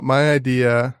My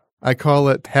idea, I call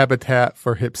it Habitat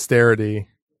for Hipsterity.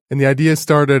 And the idea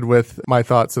started with my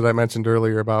thoughts that I mentioned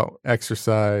earlier about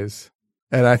exercise.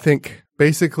 And I think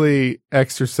basically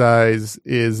exercise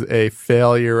is a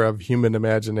failure of human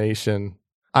imagination.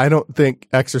 I don't think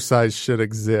exercise should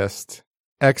exist.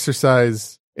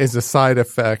 Exercise is a side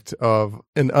effect of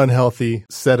an unhealthy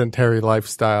sedentary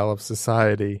lifestyle of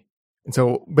society. And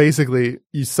so basically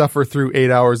you suffer through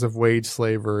 8 hours of wage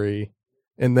slavery,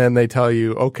 and then they tell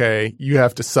you, okay, you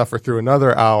have to suffer through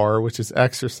another hour, which is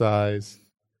exercise,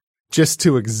 just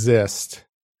to exist.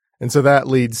 And so that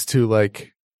leads to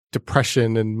like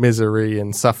depression and misery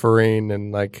and suffering,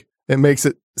 and like it makes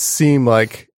it seem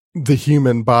like the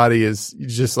human body is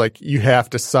just like you have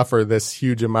to suffer this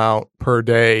huge amount per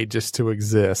day just to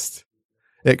exist.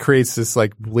 It creates this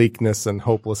like bleakness and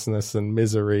hopelessness and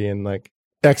misery, and like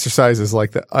exercise is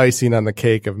like the icing on the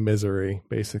cake of misery,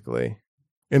 basically.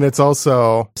 And it's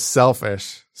also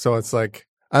selfish. So it's like,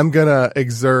 I'm going to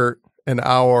exert an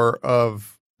hour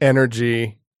of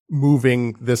energy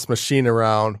moving this machine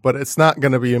around, but it's not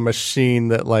going to be a machine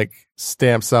that like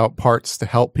stamps out parts to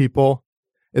help people.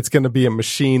 It's going to be a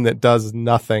machine that does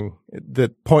nothing,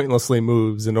 that pointlessly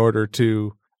moves in order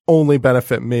to only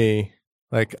benefit me.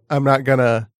 Like, I'm not going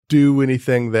to do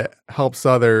anything that helps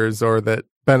others or that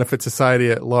benefits society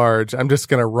at large. I'm just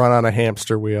going to run on a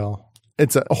hamster wheel.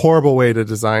 It's a horrible way to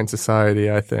design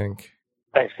society, I think.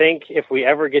 I think if we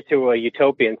ever get to a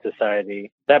utopian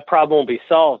society, that problem will be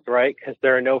solved, right? Because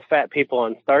there are no fat people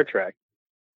on Star Trek.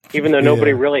 Even though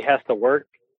nobody really has to work,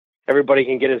 everybody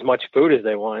can get as much food as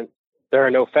they want. There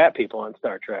are no fat people on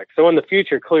Star Trek. So in the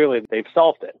future, clearly they've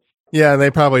solved it. Yeah, and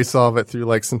they probably solve it through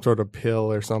like some sort of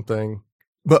pill or something.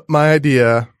 But my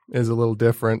idea is a little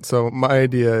different. So my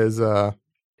idea is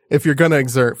if you're going to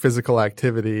exert physical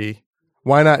activity,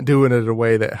 why not do it in a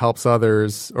way that helps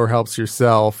others or helps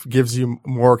yourself, gives you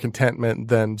more contentment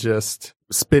than just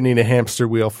spinning a hamster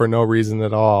wheel for no reason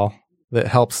at all that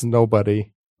helps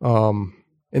nobody?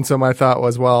 And so my thought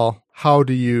was, well, how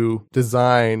do you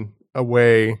design a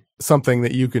way, something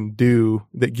that you can do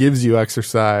that gives you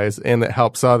exercise and that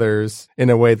helps others in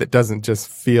a way that doesn't just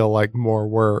feel like more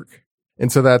work?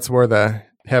 And so that's where the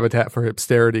Habitat for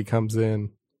Hipsterity comes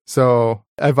in. So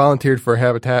I volunteered for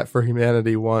Habitat for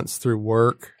Humanity once through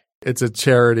work. It's a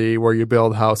charity where you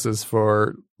build houses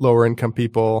for lower income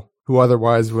people who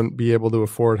otherwise wouldn't be able to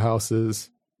afford houses.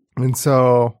 And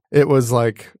so it was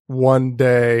like one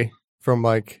day from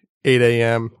like 8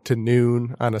 a.m. to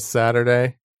noon on a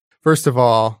Saturday. First of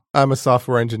all, I'm a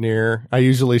software engineer. I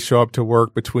usually show up to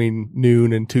work between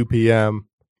noon and 2 p.m.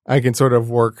 I can sort of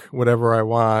work whatever I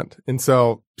want. And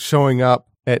so showing up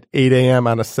at 8 a.m.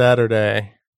 on a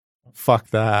Saturday, fuck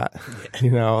that.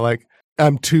 You know, like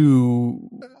I'm too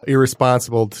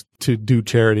irresponsible to do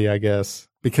charity, I guess,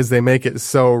 because they make it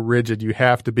so rigid. You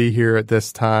have to be here at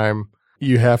this time.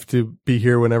 You have to be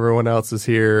here when everyone else is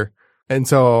here. And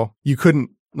so you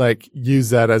couldn't like use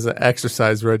that as an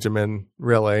exercise regimen,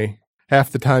 really.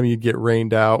 Half the time you'd get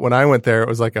rained out. When I went there, it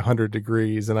was like 100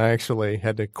 degrees, and I actually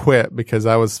had to quit because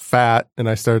I was fat and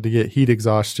I started to get heat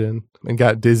exhaustion and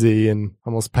got dizzy and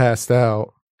almost passed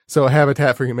out. So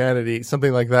Habitat for Humanity,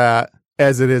 something like that,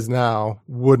 as it is now,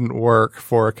 wouldn't work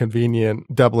for a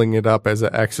convenient doubling it up as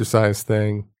an exercise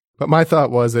thing. But my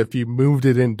thought was if you moved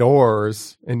it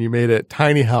indoors and you made it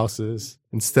tiny houses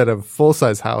instead of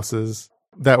full-size houses,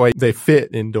 that way they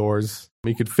fit indoors.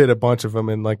 You could fit a bunch of them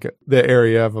in like the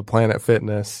area of a Planet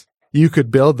Fitness. You could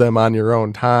build them on your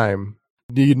own time.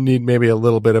 You'd need maybe a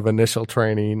little bit of initial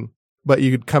training, but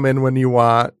you could come in when you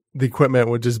want. The equipment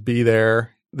would just be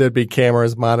there. There'd be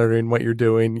cameras monitoring what you're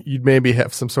doing. You'd maybe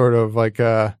have some sort of like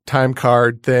a time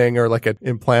card thing or like an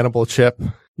implantable chip,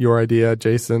 your idea,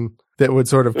 Jason, that would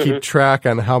sort of keep track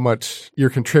on how much you're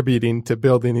contributing to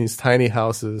building these tiny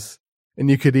houses. And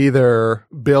you could either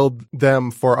build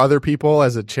them for other people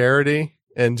as a charity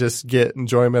and just get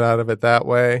enjoyment out of it that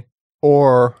way,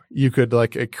 or you could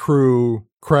like accrue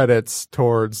credits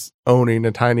towards owning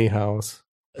a tiny house.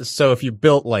 So if you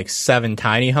built like 7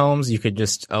 tiny homes, you could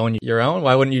just own your own?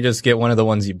 Why wouldn't you just get one of the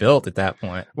ones you built at that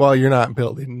point? Well, you're not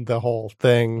building the whole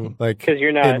thing like because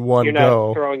you're not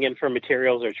throwing in for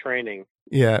materials or training.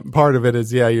 Yeah, part of it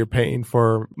is, you're paying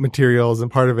for materials, and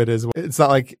part of it is, it's not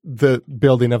like the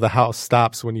building of the house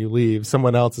stops when you leave.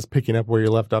 Someone else is picking up where you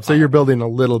left off. So you're building a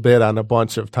little bit on a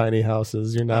bunch of tiny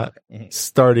houses. You're not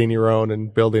starting your own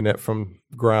and building it from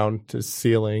ground to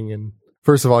ceiling. And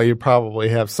first of all, you probably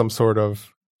have some sort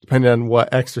of, depending on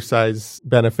what exercise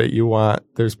benefit you want,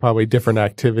 there's probably different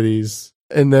activities.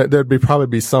 And there'd probably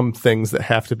be some things that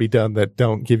have to be done that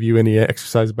don't give you any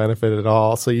exercise benefit at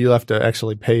all. So you have to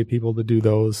actually pay people to do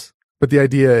those. But the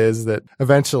idea is that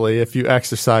eventually, if you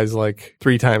exercise like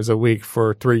 3 times a week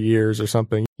for 3 years or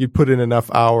something, you'd put in enough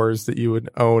hours that you would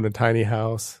own a tiny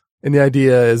house. And the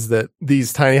idea is that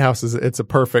these tiny houses, it's a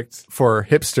perfect for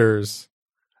hipsters.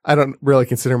 I don't really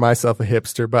consider myself a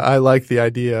hipster, but I like the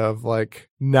idea of like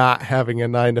not having a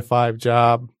 9-to-5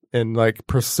 job and like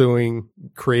pursuing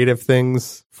creative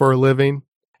things for a living.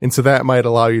 And so that might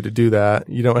allow you to do that.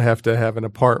 You don't have to have an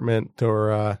apartment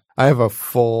or, I have a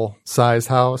full size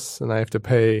house and I have to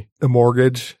pay a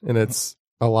mortgage and it's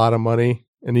a lot of money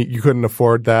and you couldn't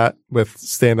afford that with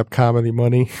stand-up comedy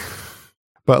money.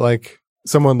 But like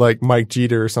someone like Mike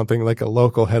Jeter or something, like a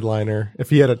local headliner,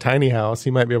 if he had a tiny house, he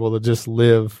might be able to just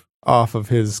live off of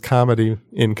his comedy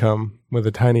income with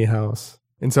a tiny house.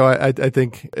 And so I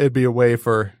think it'd be a way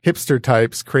for hipster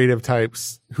types, creative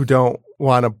types who don't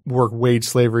want to work wage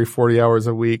slavery 40 hours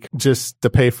a week just to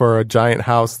pay for a giant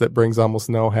house that brings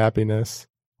almost no happiness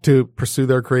to pursue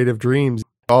their creative dreams.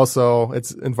 Also,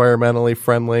 it's environmentally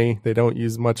friendly. They don't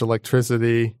use much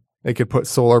electricity. They could put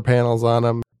solar panels on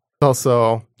them.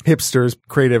 Also, hipsters,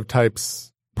 creative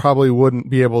types probably wouldn't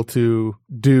be able to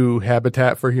do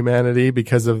Habitat for Humanity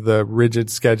because of the rigid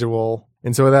schedule.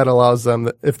 And so that allows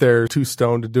them, if they're too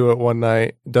stoned to do it one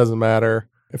night, it doesn't matter.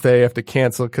 If they have to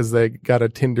cancel because they got a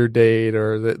Tinder date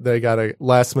or they got a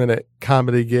last minute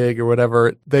comedy gig or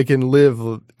whatever, they can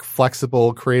live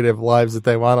flexible, creative lives that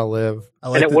they want to live.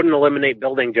 And it wouldn't eliminate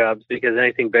building jobs because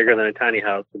anything bigger than a tiny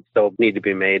house would still need to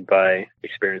be made by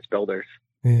experienced builders.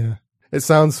 Yeah. It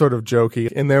sounds sort of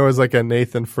jokey. And there was like a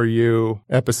Nathan For You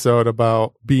episode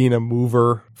about being a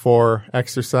mover for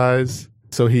exercise.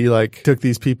 So he like took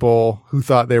these people who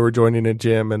thought they were joining a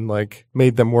gym and like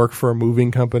made them work for a moving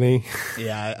company.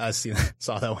 Yeah, I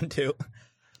saw that one too.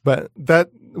 But that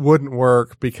wouldn't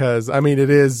work because, I mean, it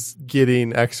is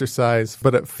getting exercise,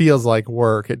 but it feels like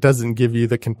work. It doesn't give you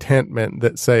the contentment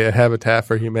that, say, a Habitat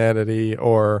for Humanity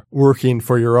or working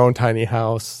for your own tiny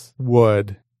house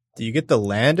would. Do you get the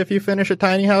land if you finish a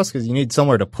tiny house? Because you need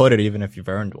somewhere to put it even if you've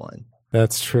earned one.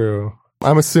 That's true.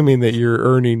 I'm assuming that you're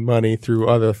earning money through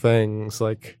other things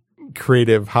like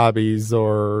creative hobbies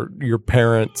or your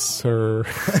parents or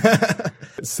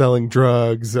selling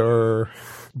drugs or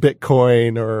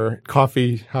Bitcoin or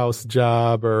coffee house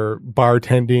job or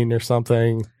bartending or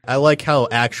something. I like how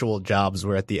actual jobs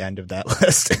were at the end of that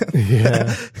list.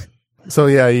 Yeah. So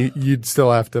yeah, you'd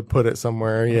still have to put it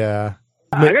somewhere. Yeah.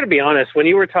 I got to be honest, when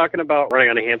you were talking about running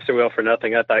on a hamster wheel for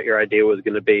nothing, I thought your idea was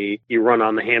going to be you run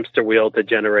on the hamster wheel to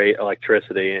generate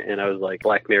electricity. And I was like,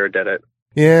 Black Mirror did it.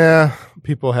 Yeah,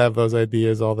 people have those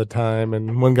ideas all the time.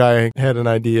 And one guy had an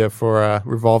idea for a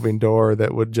revolving door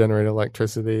that would generate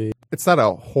electricity. It's not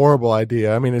a horrible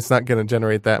idea. I mean, it's not going to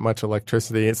generate that much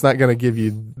electricity. It's not going to give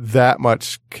you that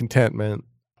much contentment.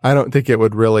 I don't think it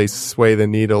would really sway the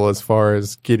needle as far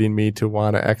as getting me to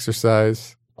want to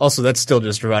exercise. Also, that's still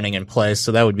just running in place,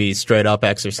 so that would be straight up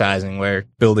exercising, where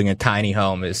building a tiny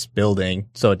home is building,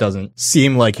 so it doesn't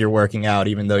seem like you're working out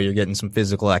even though you're getting some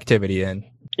physical activity in.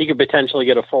 You could potentially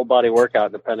get a full body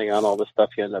workout depending on all the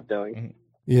stuff you end up doing. Mm-hmm.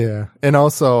 Yeah. And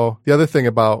also the other thing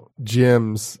about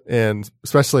gyms and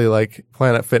especially like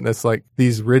Planet Fitness, like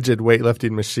these rigid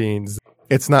weightlifting machines,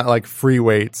 it's not like free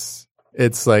weights.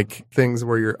 It's like things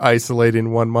where you're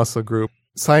isolating one muscle group.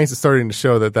 Science is starting to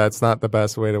show that that's not the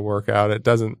best way to work out. It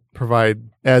doesn't provide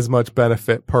as much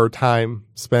benefit per time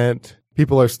spent.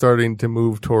 People are starting to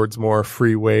move towards more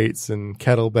free weights and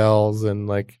kettlebells and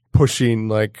like pushing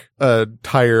like a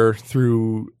tire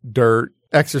through dirt.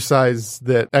 Exercise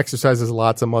that exercises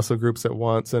lots of muscle groups at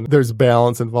once, and there's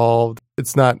balance involved.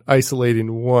 It's not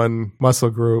isolating one muscle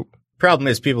group. Problem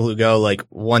is people who go like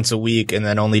once a week and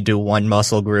then only do one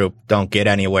muscle group don't get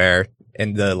anywhere.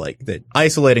 And the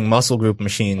isolating muscle group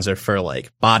machines are for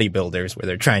like bodybuilders where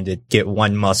they're trying to get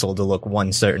one muscle to look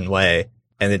one certain way.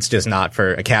 And it's just not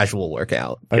for a casual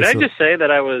workout. Can I just say that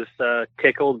I was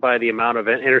tickled by the amount of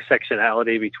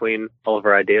intersectionality between all of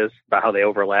our ideas about how they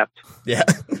overlapped? Yeah.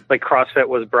 Like CrossFit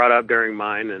was brought up during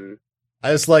mine, and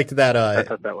I just liked that I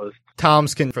thought that was...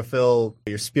 Tom's can fulfill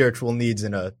your spiritual needs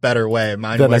in a better way.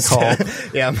 Mine Than was a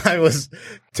cult. mine was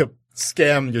to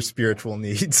scam your spiritual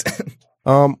needs.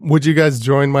 Would you guys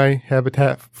join my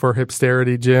Habitat for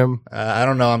Hipsterity gym? I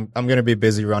don't know. I'm going to be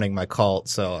busy running my cult,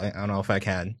 so I don't know if I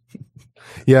can.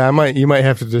 Yeah, you might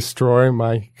have to destroy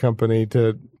my company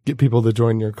to get people to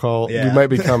join your cult. Yeah. You might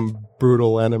become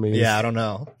brutal enemies. Yeah, I don't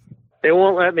know. They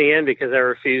won't let me in because I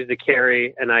refuse to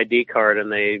carry an ID card,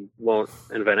 and they won't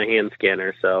invent a hand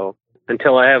scanner. So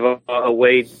until I have a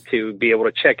way to be able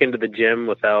to check into the gym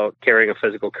without carrying a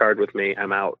physical card with me,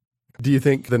 I'm out. Do you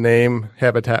think the name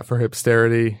Habitat for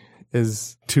Hipsterity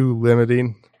is too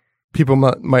limiting? people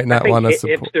might I not think want to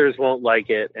support. hipsters won't like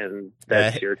it, and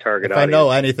that's your target If audience. I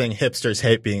know anything, hipsters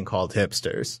hate being called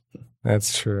hipsters.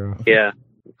 That's true. Yeah.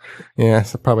 Yeah,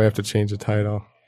 so probably have to change the title.